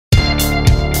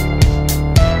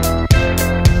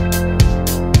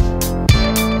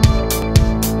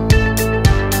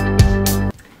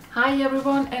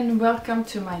and welcome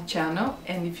to my channel,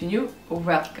 and if you're new,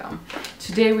 welcome.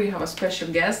 Today we have a special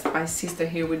guest, my sister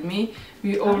here with me.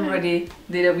 We already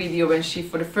did a video when she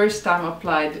for the first time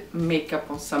applied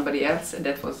makeup on somebody else, and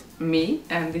that was me,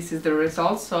 and this is the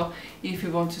result. So if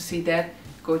you want to see that,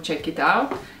 go check it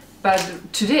out.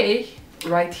 But today,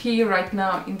 right here, right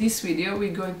now in this video,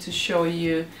 we're going to show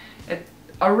you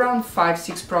around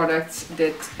 5-6 products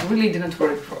that really didn't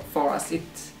work for us. It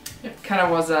kind of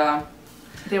was a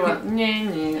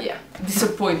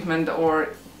disappointment, or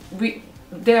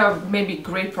they are maybe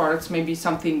great products, maybe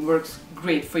something works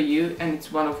great for you and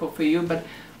it's wonderful for you, but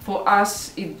for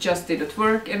us it just didn't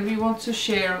work, and we want to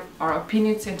share our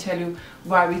opinions and tell you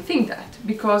why we think that.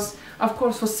 Because of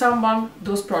course for someone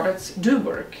those products do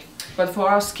work, but for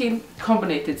our skin,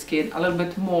 combinated skin, a little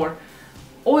bit more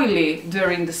oily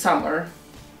during the summer,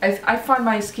 I find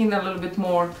my skin a little bit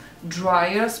more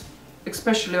drier,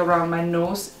 especially around my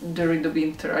nose during the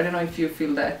winter. I don't know if you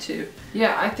feel that too.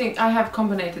 Yeah, I think I have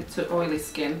combinated to oily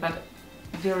skin, but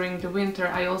during the winter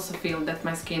I also feel that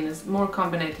my skin is more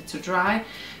combinated to dry,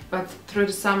 but through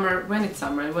the summer, when it's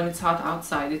hot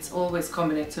outside, it's always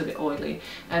combinated to the oily,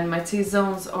 and my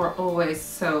T-zones are always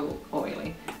so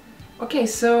oily. Okay,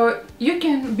 so you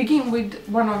can begin with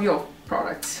one of your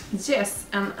products. Yes,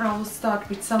 and I will start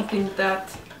with something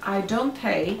that I don't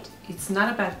hate. It's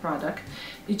not a bad product,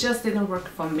 it just didn't work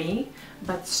for me,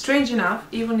 but strange enough,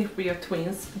 even if we are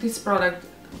twins, this product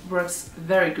works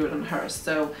very good on her.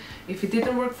 So if it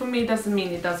didn't work for me, doesn't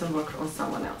mean it doesn't work on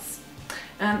someone else.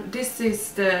 And this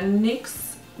is the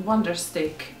NYX Wonder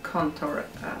Stick Contour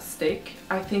Stick.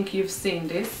 I think you've seen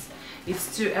this.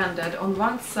 It's two-ended. On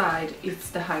one side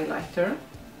it's the highlighter,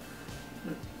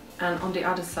 and on the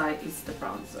other side is the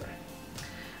bronzer.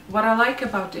 What I like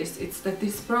about this is that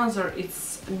this bronzer,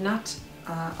 it's not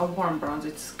a warm bronzer,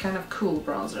 it's kind of cool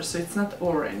bronzer, so it's not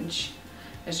orange,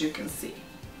 as you can see.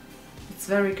 It's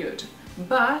very good,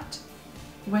 but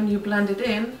when you blend it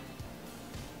in,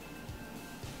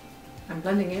 I'm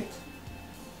blending it,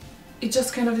 it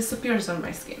just kind of disappears on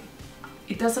my skin.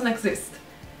 It doesn't exist.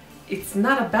 It's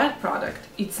not a bad product,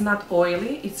 it's not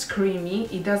oily, it's creamy,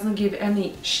 it doesn't give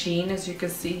any sheen, as you can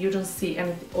see, you don't see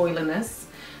any oiliness.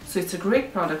 So it's a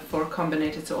great product for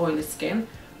combinated to oily skin,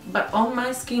 but on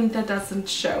my skin that doesn't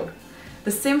show.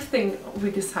 The same thing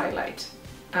with this highlight.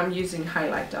 I'm using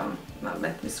highlight on. Now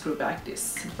let me screw back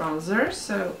this bronzer,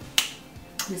 so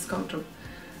this contour.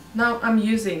 Now I'm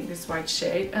using this white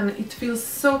shade and it feels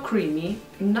so creamy,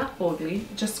 not oily,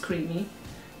 just creamy.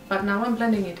 But now I'm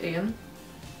blending it in.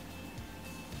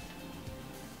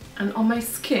 And on my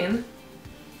skin,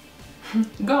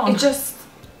 Gone. It just,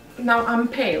 now I'm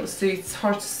pale, so it's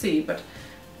hard to see, but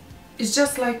it's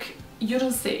just like you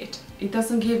don't see it. It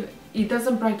doesn't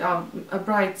brighten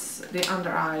the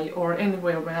under eye or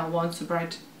anywhere where I want to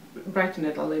brighten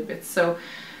it a little bit. So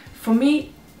for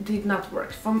me, it did not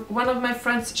work. From one of my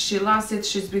friends, she loves it.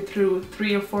 She's been through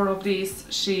 3 or 4 of these.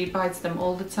 She buys them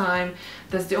all the time.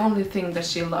 That's the only thing that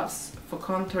she loves for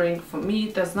contouring. For me,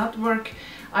 it does not work.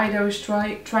 I was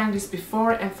trying this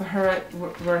before, and for her it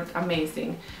worked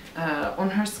amazing. On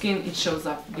her skin it shows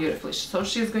up beautifully, so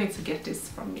she's going to get this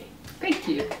from me. Thank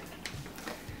you.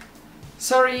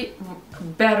 Sorry,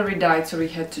 battery died, so we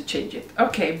had to change it.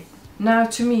 Okay, now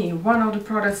to me, one of the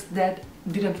products that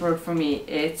didn't work for me,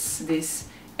 it's this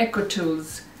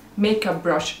EcoTools Makeup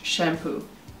Brush Shampoo.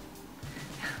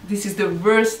 This is the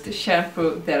worst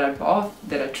shampoo that I bought,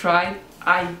 that I tried.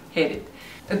 I hate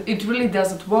it. It really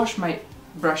doesn't wash my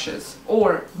brushes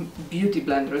or beauty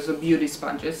blenders or beauty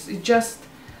sponges. It just,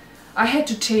 I had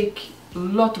to take a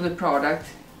lot of the product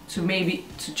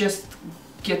to just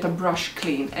get a brush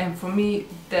clean, and for me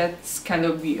that's kind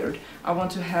of weird. I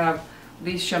want to have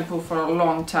this shampoo for a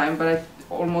long time, but I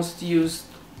almost used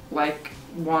like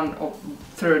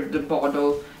 1/3 the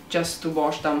bottle just to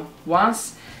wash them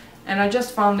once, and I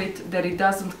just found that it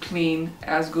doesn't clean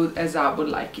as good as I would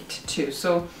like it to.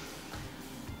 So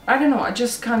I don't know, I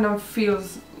just kind of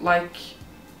feels like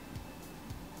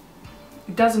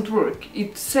it doesn't work.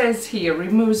 It says here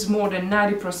removes more than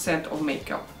 90% of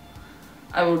makeup.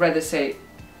 I would rather say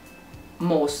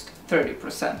most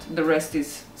 30%. The rest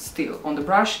is still on the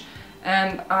brush,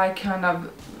 and I kind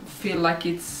of feel like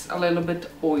it's a little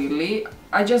bit oily.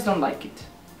 I just don't like it.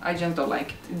 I just don't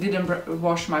like it. It didn't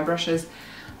wash my brushes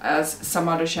as some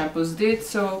other shampoos did,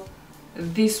 so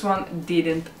this one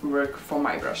didn't work for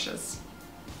my brushes.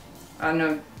 I don't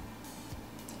know,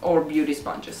 or beauty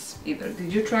sponges either.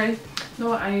 Did you try it?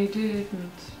 No, I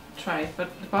didn't try it, but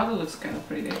the bottle looks kind of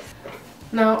pretty.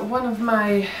 Now, one of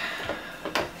my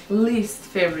least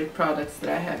favorite products that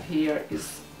I have here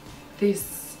is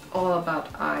this All About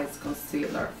Eyes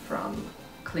concealer from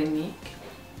Clinique.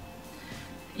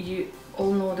 you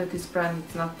all know that this brand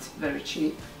is not very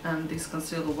cheap, and this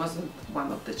concealer wasn't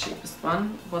one of the cheapest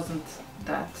one, wasn't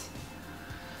that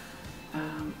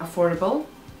affordable,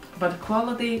 but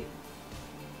quality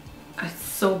is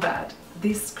so bad.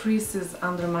 This creases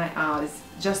under my eyes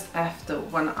just after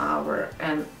 1 hour,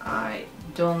 and I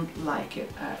don't like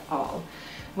it at all.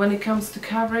 When it comes to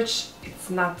coverage, it's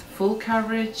not full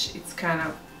coverage, it's kind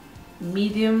of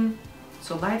medium,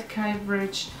 so light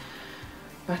coverage.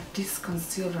 But this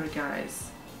concealer,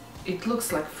 guys, it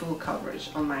looks like full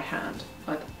coverage on my hand,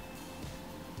 but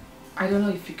I don't know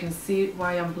if you can see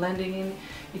why I'm blending in.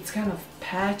 It's kind of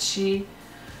patchy,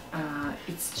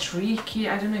 it's streaky.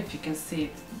 I don't know if you can see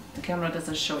it, the camera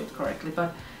doesn't show it correctly,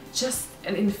 but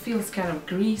and it feels kind of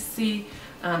greasy,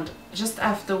 and just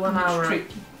after 1 hour...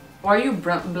 Tricky. While you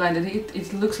blended it,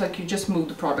 it looks like you just moved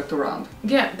the product around.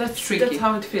 Yeah, that's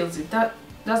how it feels. It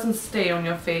doesn't stay on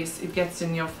your face, it gets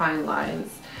in your fine lines.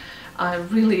 I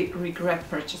really regret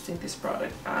purchasing this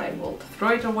product. I will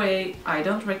throw it away. I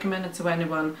don't recommend it to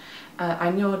anyone.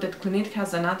 I know that Clinique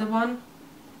has another one,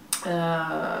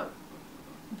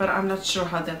 but I'm not sure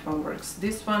how that one works.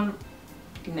 This one,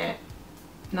 nah,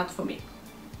 not for me.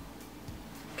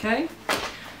 Okay,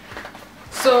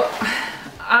 so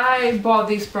I bought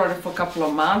this product for a couple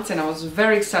of months and I was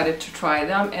very excited to try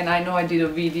them, and I know I did a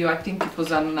video, I think it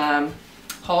was an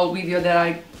haul video that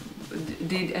I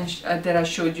did, and that I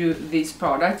showed you these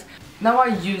products. Now I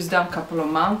used them a couple of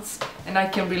months and I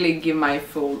can really give my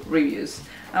full reviews.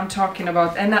 I'm talking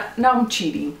about, and now I'm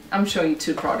cheating, I'm showing you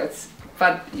 2 products,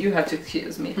 but you have to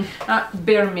excuse me.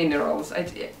 Bare Minerals,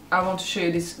 I want to show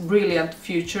you this Brilliant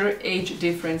Future Age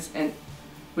Difference and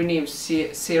Renew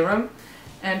Serum,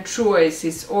 and True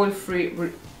Oasis Oil-Free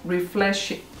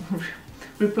Replenishing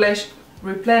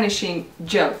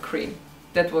Gel Cream.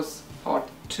 That was hard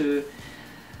to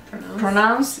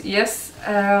pronounce, yes.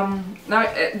 Now,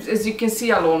 as you can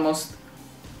see, I'll almost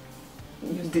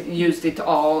used it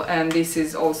all, and this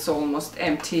is also almost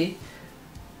empty.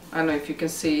 I don't know if you can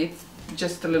see it,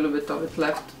 just a little bit of it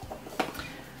left.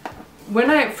 When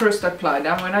I first applied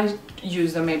them, when I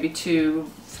used them maybe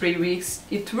 2-3 weeks,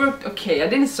 it worked okay. I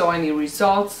didn't saw any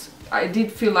results. I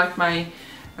did feel like my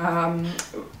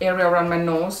area around my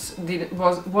nose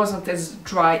wasn't as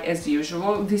dry as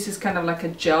usual. This is kind of like a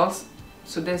gel,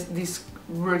 so this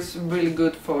works really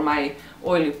good for my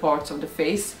oily parts of the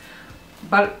face,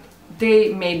 but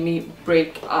they made me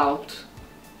break out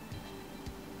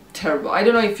terrible. I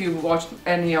don't know if you watched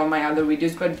any of my other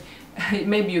videos, but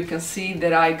maybe you can see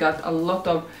that I got a lot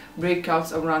of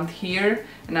breakouts around here,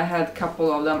 and I had a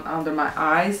couple of them under my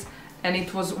eyes, and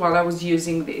it was while I was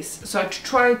using this. So I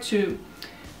tried to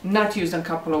not use them a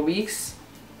couple of weeks,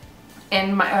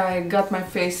 and I got my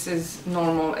face as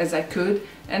normal as I could,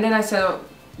 and then I said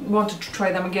wanted to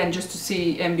try them again just to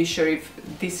see and be sure if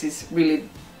this is really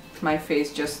my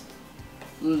face just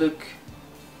look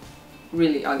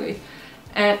really ugly,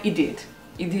 and it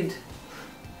did.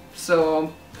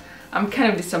 So I'm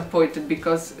kind of disappointed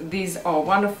because these are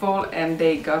wonderful and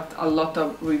they got a lot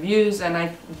of reviews,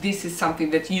 and this is something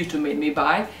that YouTube made me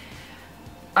buy.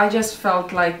 I just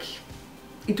felt like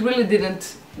it really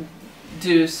didn't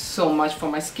do so much for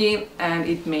my skin, and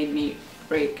it made me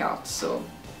break out. So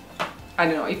I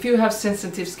don't know, if you have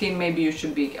sensitive skin, maybe you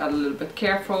should be a little bit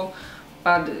careful,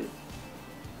 but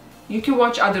you can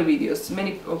watch other videos.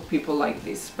 Many people like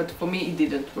this, but for me it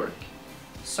didn't work.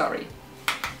 Sorry.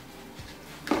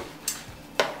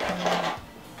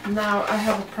 Now I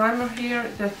have a primer here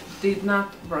that did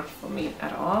not work for me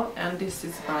at all, and this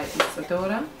is by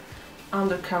Isadora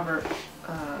Undercover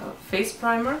Face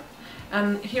Primer.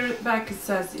 And here at the back it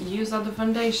says use other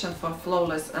foundation for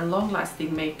flawless and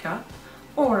long-lasting makeup,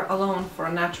 or alone for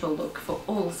a natural look for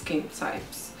all skin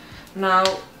types. Now,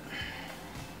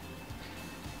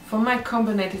 for my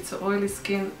combinated to oily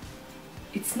skin,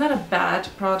 it's not a bad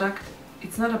product,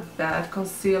 it's not a bad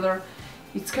concealer.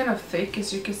 It's kind of thick,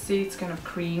 as you can see, it's kind of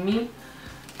creamy,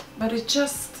 but it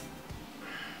just,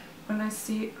 when I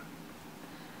see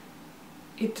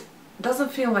it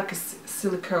doesn't feel like a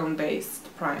silicone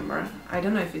based primer. I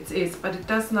don't know if it is, but it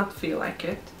does not feel like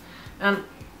it, and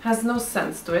has no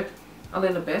sense to it, a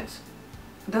little bit.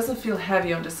 It doesn't feel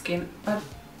heavy on the skin, but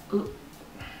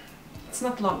it's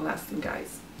not long lasting,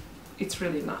 guys. It's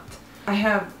really not. I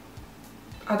have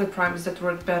other primers that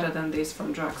work better than this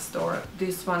from drugstore.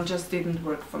 This one just didn't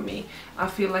work for me. I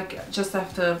feel like just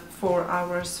after 4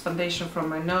 hours, foundation from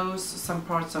my nose, some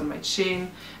parts on my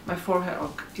chin, my forehead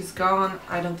is gone.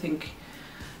 I don't think,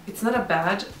 it's not a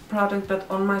bad product, but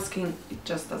on my skin it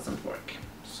just doesn't work.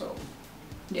 So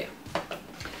yeah.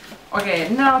 Okay,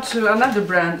 now to another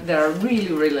brand that I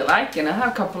really like, and I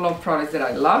have a couple of products that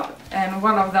I love, and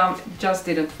one of them just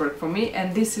didn't work for me,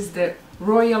 and this is the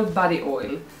Royal Body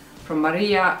Oil from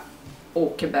Maria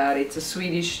Åkerberg. It's a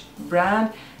Swedish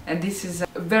brand, and this is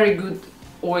a very good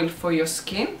oil for your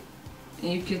skin.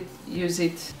 You could use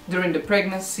it during the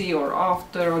pregnancy or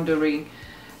after, or during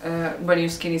when your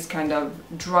skin is kind of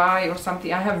dry or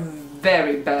something. I have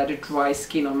very bad dry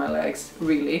skin on my legs,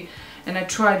 really, and I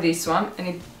tried this one,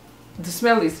 and the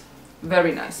smell is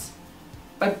very nice,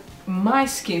 but my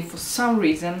skin for some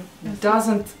reason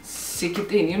doesn't stick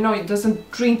it in, you know, it doesn't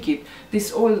drink it.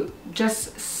 This oil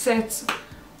just sets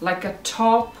like a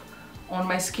top on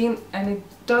my skin, and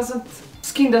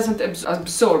skin doesn't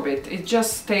absorb it. It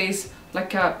just stays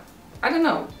like a, I don't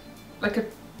know, like a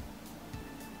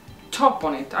top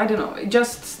on it. I don't know, it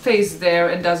just stays there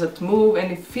and doesn't move,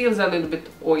 and it feels a little bit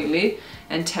oily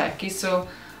and tacky, so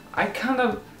I kind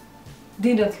of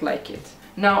didn't like it.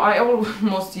 Now I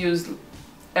almost use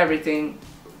everything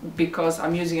because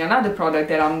I'm using another product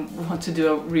that I want to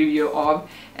do a review of,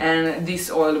 and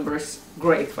this oil works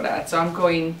great for that, so I'm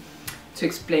going to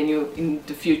explain you in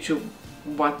the future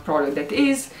what product that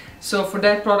is. So for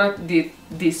that product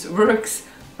this works,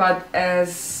 but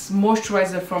as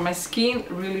moisturizer for my skin,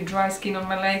 really dry skin on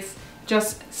my legs,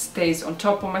 just stays on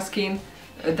top of my skin,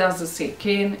 doesn't sink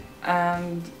in,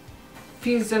 and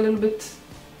feels a little bit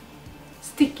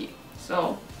sticky.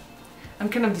 So I'm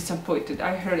kind of disappointed.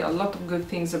 I heard a lot of good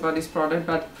things about this product,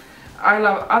 but I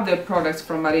love other products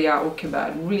from Maria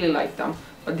Åkerberg, really like them,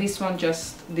 but this one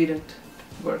just didn't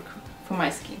work for my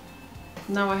skin.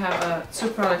 Now I have two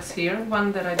products here,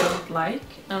 one that I don't like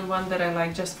and one that I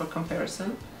like just for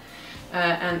comparison,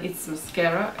 and it's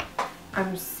mascara.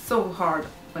 I'm so hard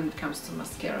when it comes to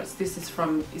mascaras. This is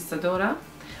from Isadora.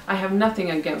 I have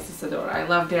nothing against Isadora, I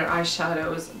love their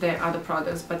eyeshadows, their other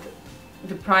products, but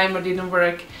the primer didn't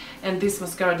work, and this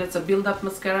mascara, that's a build-up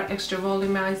mascara, extra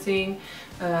volumizing,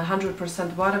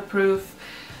 100% waterproof.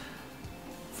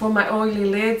 For my oily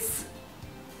lids,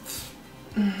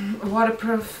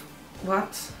 waterproof,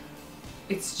 what?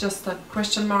 It's just a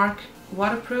question mark.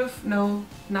 Waterproof? No,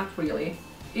 not really.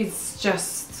 It's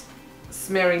just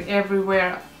smearing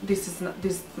everywhere. This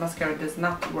mascara does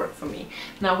not work for me.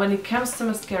 Now when it comes to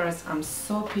mascaras, I'm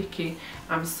so picky,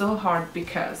 I'm so hard,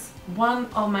 because one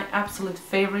of my absolute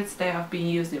favorites they have been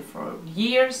using for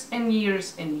years and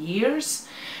years and years.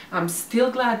 I'm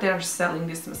still glad they're selling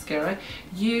this mascara.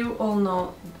 You all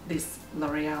know this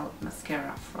L'Oreal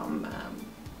mascara from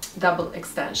Double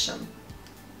Extension.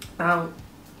 Now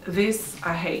this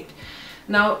I hate.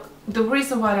 Now the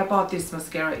reason why I bought this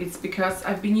mascara is because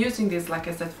I've been using this, like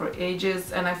I said, for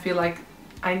ages, and I feel like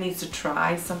I need to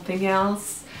try something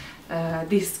else.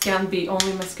 This can be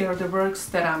only mascara that works,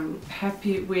 that I'm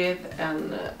happy with,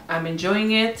 and I'm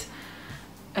enjoying it.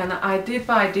 And I did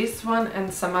buy this one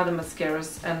and some other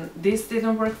mascaras, and this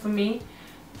didn't work for me.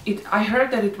 I heard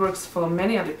that it works for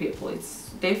many other people.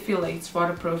 They feel like it's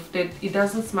waterproof, that it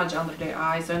doesn't smudge under their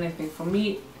eyes or anything. For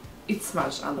me, it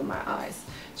smudged under my eyes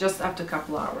just after a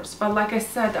couple hours. But like I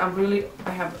said, I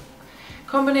have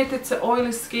combined to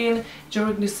oily skin.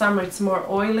 During the summer it's more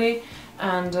oily,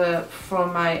 and for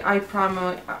my eye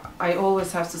primer I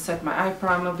always have to set my eye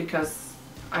primer because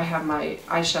I have my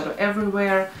eyeshadow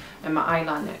everywhere and my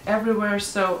eyeliner everywhere,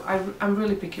 so I'm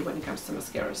really picky when it comes to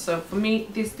mascara. So for me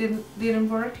this didn't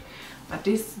work, but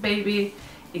this baby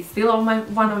is still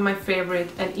one of my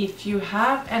favorite. And if you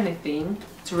have anything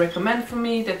to recommend for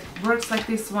me that works like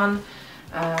this one,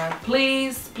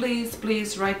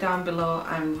 please write down below.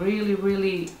 I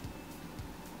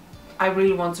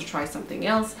really want to try something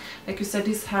else. Like you said,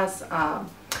 this has a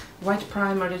white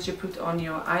primer that you put on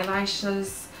your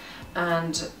eyelashes,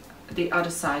 and the other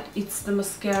side it's the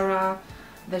mascara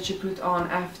that you put on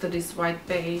after this white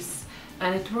base,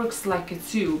 and it works like a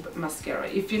tube mascara.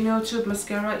 If you know tube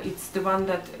mascara, it's the one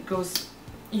that goes,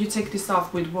 you take this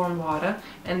off with warm water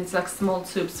and it's like small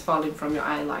tubes falling from your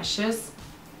eyelashes.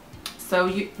 So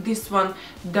this one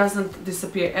doesn't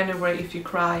disappear anywhere if you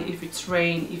cry, if it's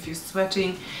rain, if you're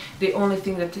sweating. The only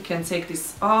thing that you can take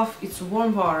this off, it's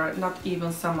warm water, not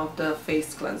even some of the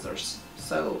face cleansers.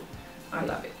 So I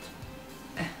love it.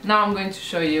 Now I'm going to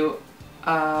show you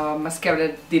a mascara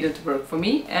that didn't work for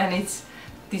me, and it's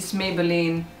this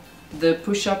Maybelline, the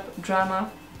push-up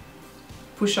drama.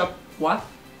 Push-up what?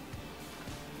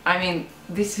 I mean,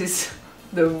 this is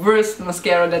the worst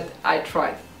mascara that I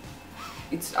tried.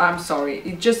 I'm sorry,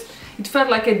 it felt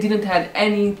like I didn't have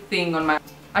anything on my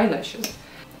eyelashes.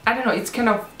 I don't know, it's kind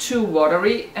of too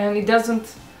watery, and it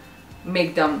doesn't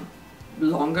make them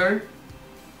longer,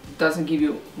 doesn't give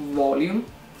you volume,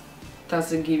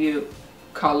 doesn't give you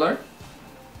color.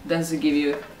 doesn't give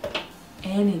you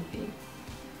anything.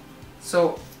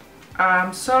 So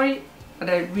I'm sorry, but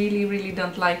I really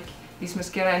don't like this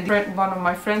mascara, and one of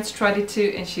my friends tried it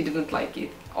too and she didn't like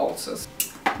it also.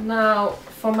 Now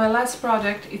for my last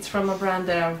product, it's from a brand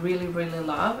that I really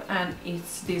love, and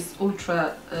it's this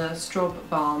Ultra Strobe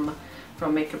Balm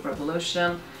from Makeup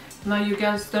Revolution. Now you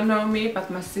guys don't know me, but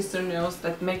my sister knows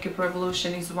that Makeup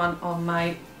Revolution is one of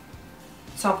my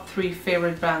top 3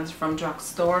 favorite brands from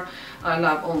drugstore. I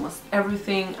love almost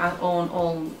everything. I own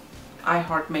all I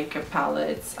Heart makeup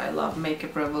palettes. I love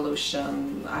Makeup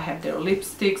Revolution. I have their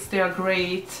lipsticks, they are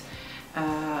great.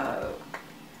 I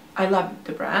love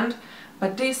the brand.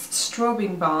 But this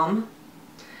strobing balm,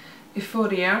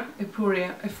 Euphoria,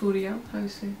 how you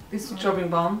say? This strobing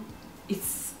balm,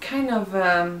 it's kind of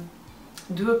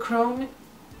duochrome.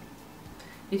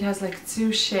 It has like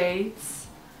 2 shades,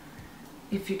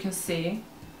 if you can see.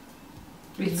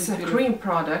 It's a cream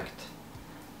product.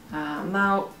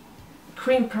 Now,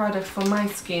 cream product for my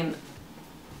skin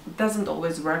doesn't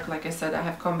always work. Like I said, I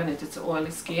have combined it's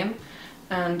oily skin,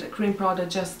 and cream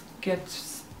product just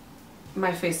gets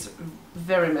my face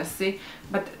very messy.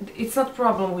 But it's not a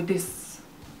problem with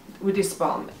this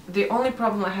balm. The only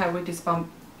problem I have with this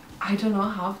balm, I don't know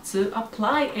how to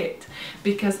apply it,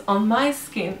 because on my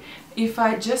skin, if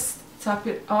I just tap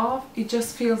it off, it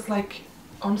just feels like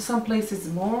on some places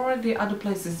more, the other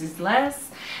places is less,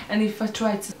 and if I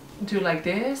try to do like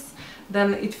this,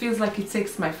 then it feels like it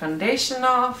takes my foundation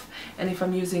off, and if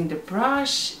I'm using the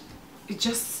brush, it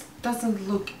just doesn't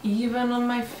look even on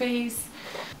my face.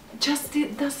 Just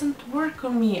it doesn't work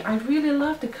on me. I really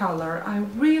love the color. I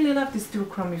really love this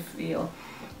duochrome feel.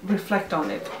 Reflect on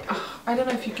it. I don't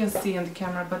know if you can see on the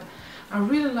camera, but I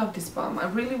really love this balm. I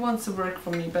really want to work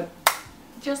for me, but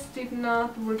just did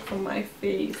not work for my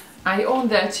face. I own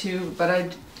that too, but I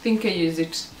think I used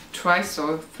it twice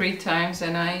or 3 times,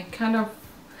 and I kind of,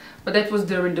 but that was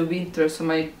during the winter, so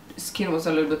my skin was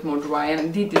a little bit more dry,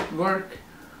 and did it work,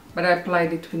 but I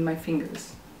applied it with my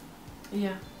fingers.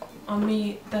 Yeah, on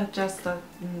me that just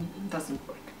doesn't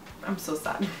work. I'm so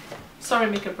sad. Sorry,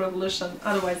 Makeup Revolution,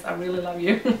 otherwise I really love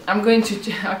you. I'm going to,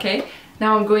 okay,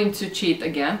 now I'm going to cheat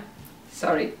again.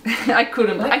 Sorry, I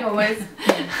couldn't. Like always.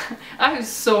 I have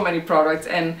so many products,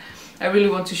 and I really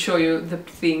want to show you the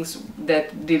things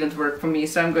that didn't work for me,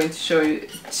 so I'm going to show you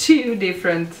 2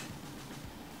 different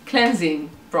cleansing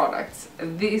products.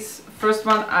 This first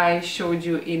one I showed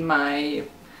you in my,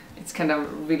 it's kind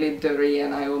of really dirty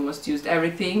and I almost used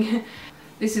everything.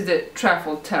 This is the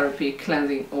Truffle Therapy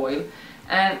Cleansing Oil,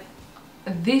 and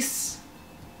this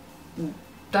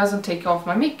doesn't take off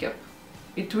my makeup.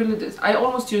 It really does. I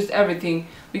almost used everything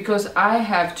because I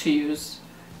have to use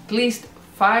at least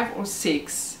 5 or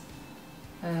 6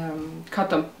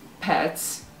 cotton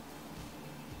pads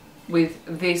with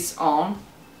this on,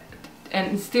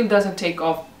 and it still doesn't take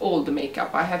off all the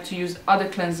makeup. I have to use other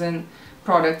cleansing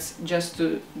products just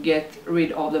to get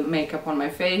rid of the makeup on my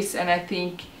face, and I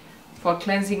think for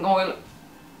cleansing oil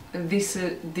this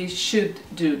should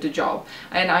do the job.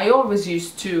 And I always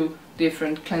use 2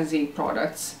 different cleansing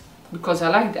products because I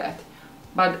like that,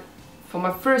 but for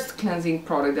my first cleansing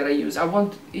product that I use, I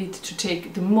want it to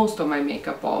take the most of my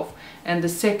makeup off, and the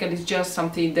second is just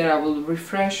something that I will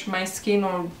refresh my skin,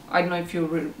 or I don't know if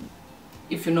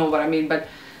you know what I mean, but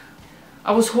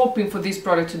I was hoping for this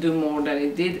product to do more than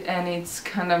it did, and it's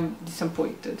kind of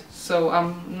disappointed, so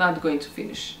I'm not going to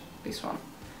finish this one.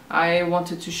 I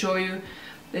wanted to show you,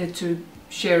 to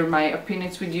share my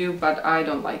opinions with you, but I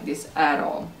don't like this at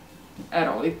all.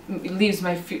 It leaves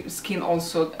my skin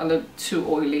also a little too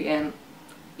oily, and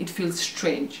it feels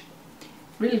strange.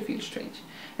 Really feels strange.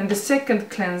 And the second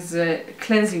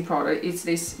cleansing product is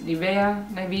this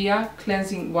Nivea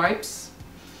cleansing wipes.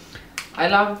 I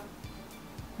love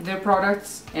their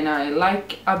products and I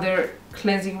like other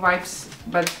cleansing wipes,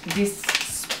 but this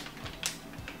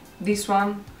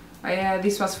one,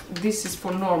 this is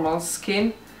for normal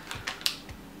skin.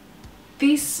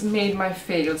 This made my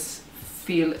face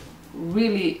feel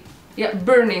really,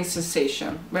 burning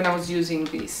sensation when I was using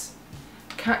this,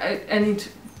 and it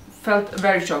felt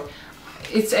very shocked.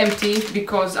 It's empty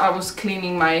because I was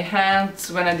cleaning my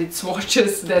hands when I did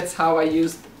swatches. That's how I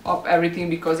used up everything,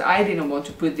 because I didn't want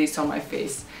to put this on my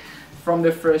face from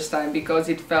the first time because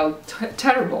it felt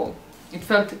terrible. It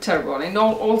felt terrible, and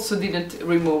also didn't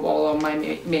remove all of my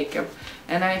makeup.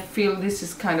 And I feel this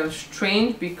is kind of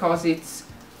strange because it's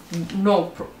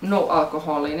no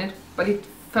alcohol in it, but it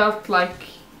felt like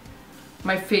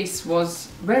my face was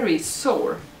very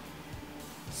sore,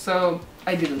 so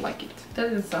I didn't like it. That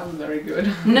didn't sound very good.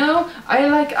 No, I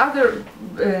like other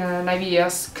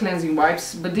Nivea's cleansing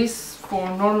wipes, but this for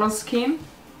normal skin,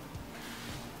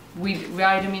 with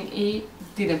vitamin E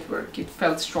didn't work. It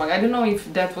felt strong. I don't know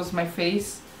if that was my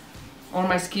face or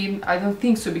my skin. I don't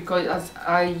think so, because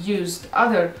I used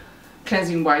other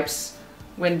cleansing wipes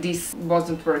when this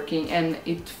wasn't working and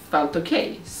it felt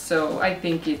okay. So I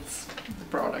think it's the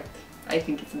product. I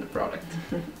think it's the product.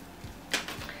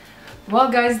 Well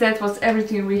guys, that was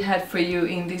everything we had for you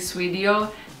in this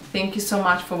video. Thank you so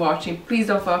much for watching. Please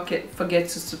don't forget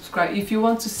to subscribe. If you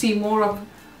want to see more of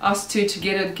us two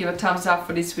together, give a thumbs up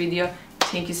for this video.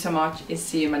 Thank you so much and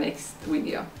see you in my next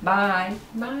video. Bye!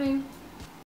 Bye!